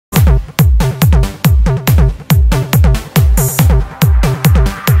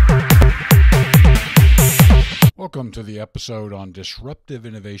Welcome to the episode on Disruptive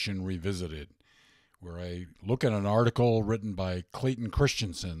Innovation Revisited, where I look at an article written by Clayton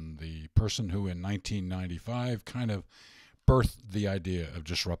Christensen, the person who in 1995 kind of birthed the idea of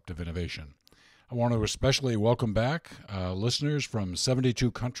disruptive innovation. I want to especially welcome back listeners from 72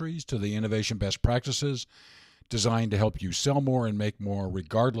 countries to the Innovation Best Practices, designed to help you sell more and make more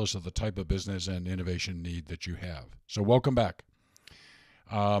regardless of the type of business and innovation need that you have. So welcome back.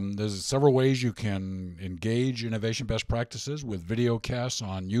 There's several ways you can engage Innovation Best Practices with VideoCasts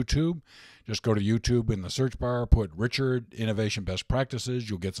on YouTube. Just go to YouTube in the search bar, put Richard Innovation Best Practices.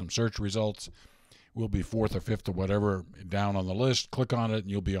 You'll get some search results. We'll be fourth or fifth or whatever down on the list. Click on it and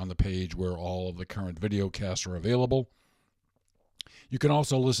you'll be on the page where all of the current VideoCasts are available. You can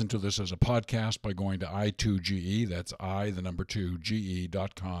also listen to this as a podcast by going to i2ge, that's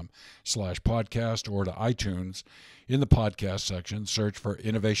ge.com/podcast, or to iTunes. In the podcast section, search for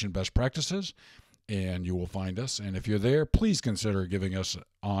Innovation Best Practices, and you will find us. And if you're there, please consider giving us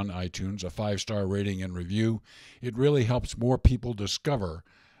on iTunes a 5-star rating and review. It really helps more people discover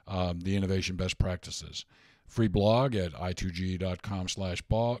the Innovation Best Practices. Free blog at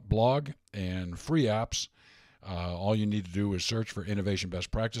i2ge.com/blog, and free apps. All you need to do is search for Innovation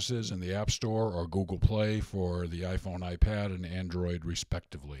Best Practices in the App Store or Google Play for the iPhone, iPad, and Android,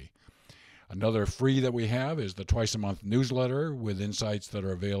 respectively. Another free that we have is the twice-a-month newsletter with insights that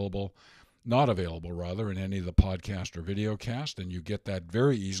are not available, in any of the podcast or VideoCast, and you get that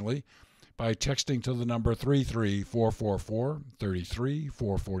very easily by texting to the number 33444,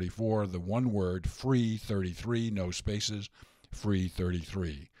 33444, the one word, free 33, no spaces, free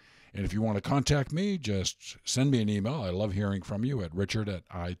 33. And if you want to contact me, just send me an email. I love hearing from you at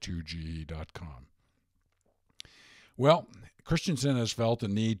richard@i2ge.com. Well, Christensen has felt a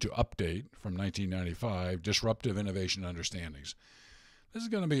need to update, from 1995, Disruptive Innovation Understandings. This is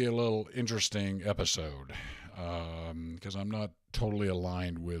going to be a little interesting episode because I'm not totally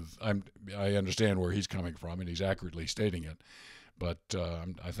aligned with, I understand where he's coming from and he's accurately stating it, but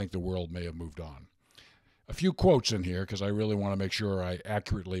I think the world may have moved on. A few quotes in here because I really want to make sure I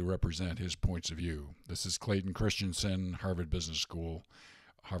accurately represent his points of view. This is Clayton Christensen, Harvard Business School,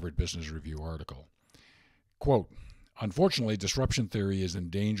 Harvard Business Review article. Quote, "Unfortunately, disruption theory is in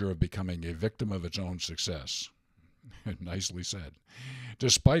danger of becoming a victim of its own success." Nicely said.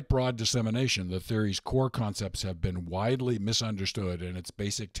 Despite broad dissemination, the theory's core concepts have been widely misunderstood and its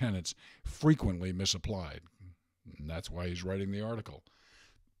basic tenets frequently misapplied. And that's why he's writing the article.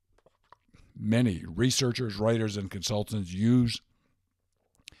 Many researchers, writers, and consultants use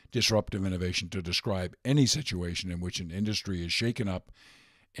disruptive innovation to describe any situation in which an industry is shaken up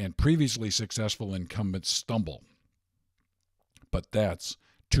and previously successful incumbents stumble. But that's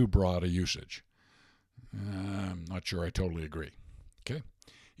too broad a usage. I'm not sure I totally agree. Okay.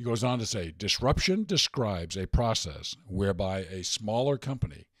 He goes on to say, disruption describes a process whereby a smaller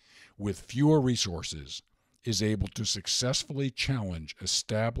company with fewer resources is able to successfully challenge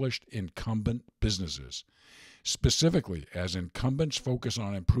established incumbent businesses. Specifically, as incumbents focus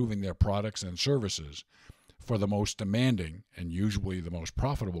on improving their products and services for the most demanding and usually the most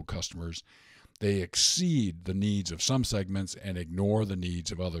profitable customers, they exceed the needs of some segments and ignore the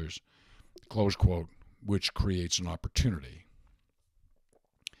needs of others, close quote, which creates an opportunity.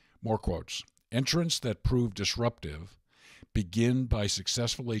 More quotes. Entrants that prove disruptive begin by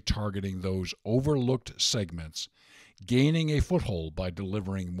successfully targeting those overlooked segments, gaining a foothold by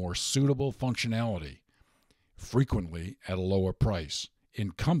delivering more suitable functionality, frequently at a lower price.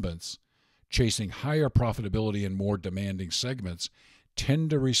 Incumbents, chasing higher profitability in more demanding segments, tend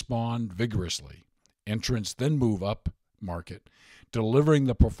to respond vigorously. Entrants then move up market, delivering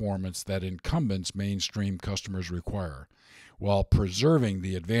the performance that incumbents' mainstream customers require, while preserving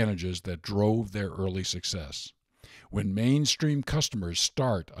the advantages that drove their early success. When mainstream customers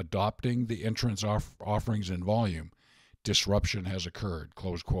start adopting the entrants' offerings in volume, disruption has occurred,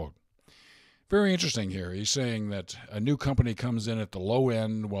 close quote. Very interesting here. He's saying that a new company comes in at the low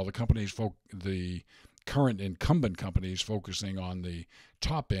end while the current incumbent company is focusing on the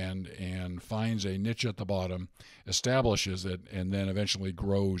top end and finds a niche at the bottom, establishes it, and then eventually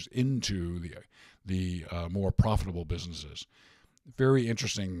grows into the more profitable businesses. Very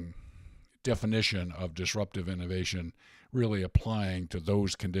interesting definition of disruptive innovation, really applying to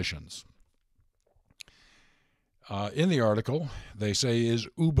those conditions. In the article, they say, is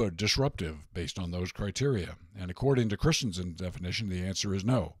Uber disruptive based on those criteria? And according to Christensen's definition, the answer is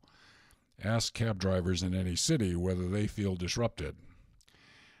no. Ask cab drivers in any city whether they feel disrupted.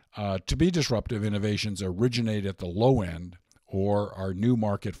 To be disruptive, innovations originate at the low end or are new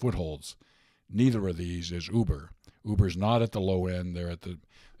market footholds. Neither of these is Uber. Uber's not at the low end. They're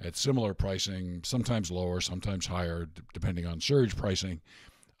at similar pricing, sometimes lower, sometimes higher, depending on surge pricing,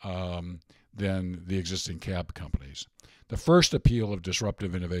 than the existing cab companies. The first appeal of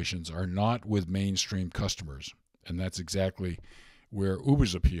disruptive innovations are not with mainstream customers, and that's exactly where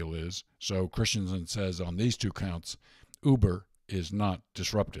Uber's appeal is. So Christensen says on these two counts, Uber is not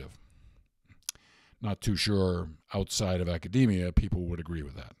disruptive. Not too sure outside of academia people would agree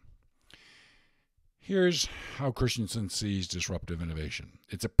with that. Here's how Christensen sees disruptive innovation.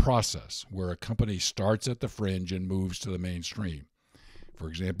 It's a process where a company starts at the fringe and moves to the mainstream. For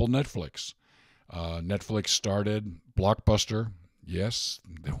example, Netflix. Netflix started Blockbuster. Yes,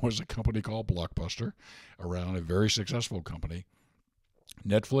 there was a company called Blockbuster around, a very successful company.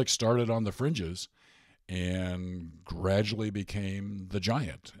 Netflix started on the fringes and gradually became the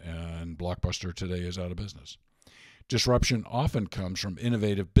giant, and Blockbuster today is out of business. Disruption often comes from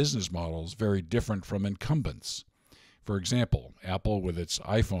innovative business models very different from incumbents. For example, Apple with its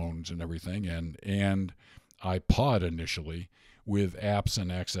iPhones and everything, and iPod initially with apps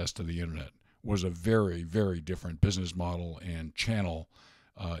and access to the internet, was a very, very different business model and channel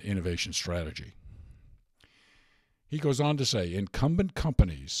innovation strategy. He goes on to say, incumbent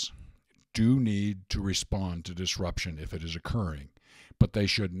companies do need to respond to disruption if it is occurring, but they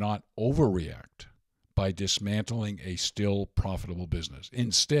should not overreact by dismantling a still profitable business.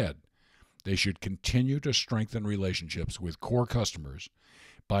 Instead, they should continue to strengthen relationships with core customers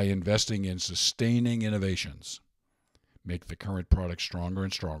by investing in sustaining innovations. Make the current product stronger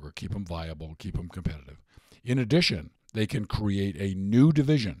and stronger, keep them viable, keep them competitive. In addition, they can create a new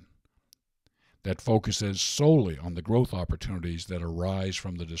division that focuses solely on the growth opportunities that arise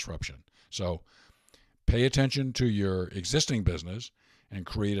from the disruption. So pay attention to your existing business and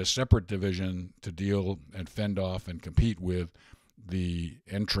create a separate division to deal and fend off and compete with the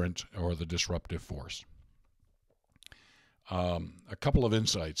entrant or the disruptive force. A couple of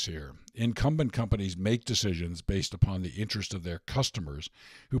insights here. Incumbent companies make decisions based upon the interest of their customers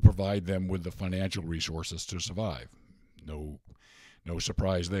who provide them with the financial resources to survive. No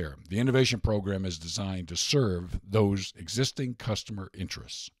surprise there. The innovation program is designed to serve those existing customer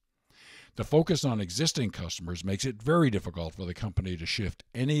interests. The focus on existing customers makes it very difficult for the company to shift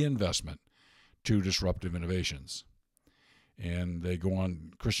any investment to disruptive innovations. And they go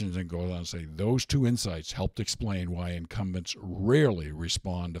on, Christensen goes on to say, those two insights helped explain why incumbents rarely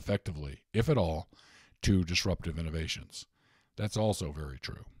respond effectively, if at all, to disruptive innovations. That's also very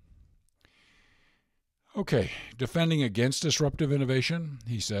true. Okay, defending against disruptive innovation,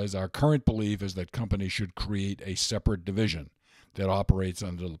 he says, our current belief is that companies should create a separate division that operates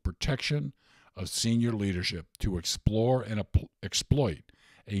under the protection of senior leadership to explore and exploit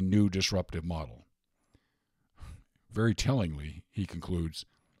a new disruptive model. Very tellingly, he concludes,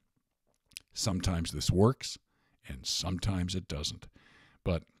 sometimes this works and sometimes it doesn't,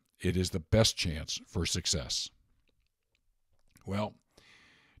 but it is the best chance for success. Well,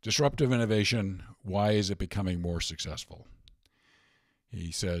 disruptive innovation, why is it becoming more successful?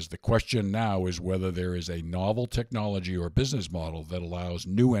 He says the question now is whether there is a novel technology or business model that allows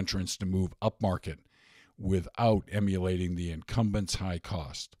new entrants to move upmarket without emulating the incumbent's high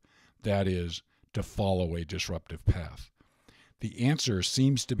cost. That is, to follow a disruptive path. The answer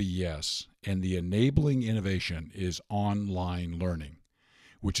seems to be yes, and the enabling innovation is online learning,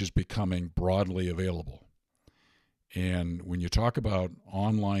 which is becoming broadly available. And when you talk about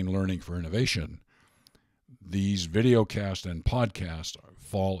online learning for innovation, these VideoCast and podcasts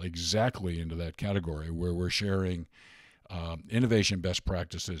fall exactly into that category where we're sharing innovation best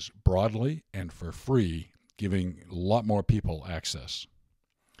practices broadly and for free, giving a lot more people access.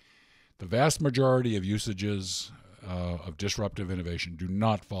 The vast majority of usages of disruptive innovation do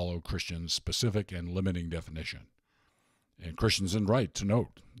not follow Christian's specific and limiting definition. And Christensen's right to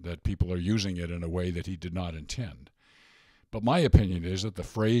note that people are using it in a way that he did not intend. But my opinion is that the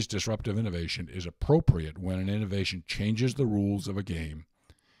phrase disruptive innovation is appropriate when an innovation changes the rules of a game,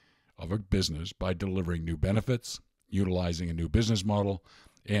 of a business, by delivering new benefits, utilizing a new business model,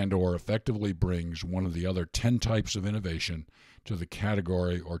 and or effectively brings one of the other 10 types of innovation to the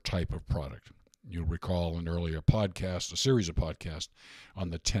category or type of product. You'll recall an earlier podcast, a series of podcasts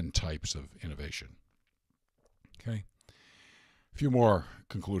on the 10 types of innovation. Okay. A few more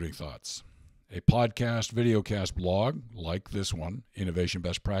concluding thoughts. A podcast, VideoCast blog, like this one, Innovation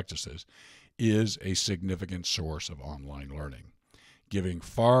Best Practices, is a significant source of online learning, giving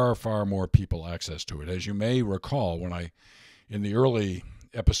far, far more people access to it. As you may recall, in the early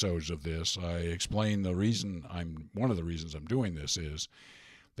episodes of this, I explained one of the reasons I'm doing this is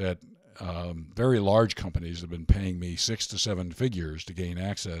that very large companies have been paying me 6 to 7 figures to gain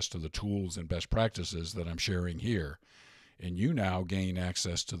access to the tools and best practices that I'm sharing here, and you now gain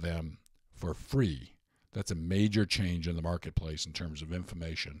access to them for free. That's a major change in the marketplace in terms of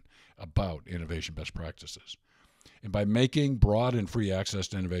information about innovation best practices. And by making broad and free access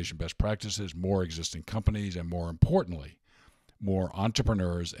to innovation best practices, more existing companies, and more importantly, more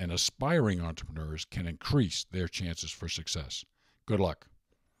entrepreneurs and aspiring entrepreneurs can increase their chances for success. Good luck.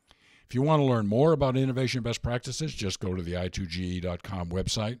 If you want to learn more about innovation best practices, just go to the i2ge.com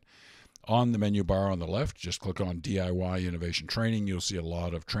website. On the menu bar on the left, just click on DIY Innovation Training. You'll see a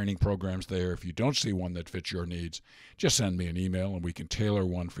lot of training programs there. If you don't see one that fits your needs, just send me an email and we can tailor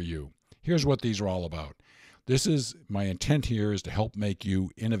one for you. Here's what these are all about. My intent here is to help make you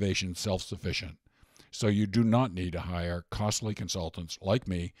innovation self-sufficient, so you do not need to hire costly consultants like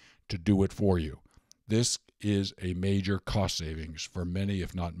me to do it for you. This is a major cost savings for many,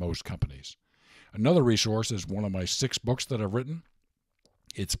 if not most, companies. Another resource is one of my 6 books that I've written.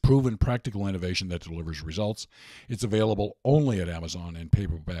 It's Proven Practical Innovation That Delivers Results. It's available only at Amazon in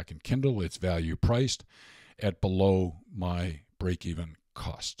paperback and Kindle. It's value priced at below my break-even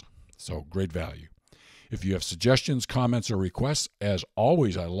cost. So great value. If you have suggestions, comments, or requests, as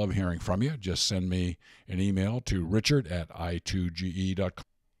always, I love hearing from you. Just send me an email to richard@i2ge.com.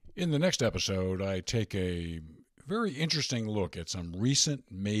 In the next episode, I take a very interesting look at some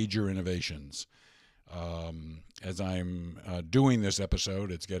recent major innovations. As I'm doing this episode,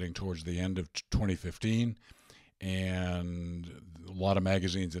 it's getting towards the end of 2015, and a lot of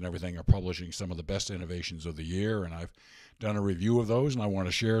magazines and everything are publishing some of the best innovations of the year, and I've done a review of those, and I want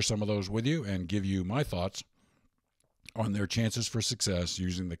to share some of those with you and give you my thoughts on their chances for success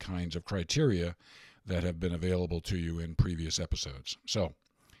using the kinds of criteria that have been available to you in previous episodes. So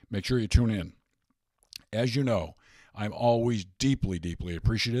make sure you tune in. As you know, I'm always deeply, deeply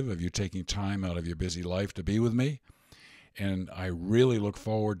appreciative of you taking time out of your busy life to be with me, and I really look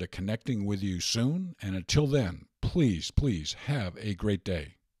forward to connecting with you soon. And until then, please, please have a great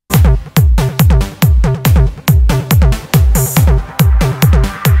day.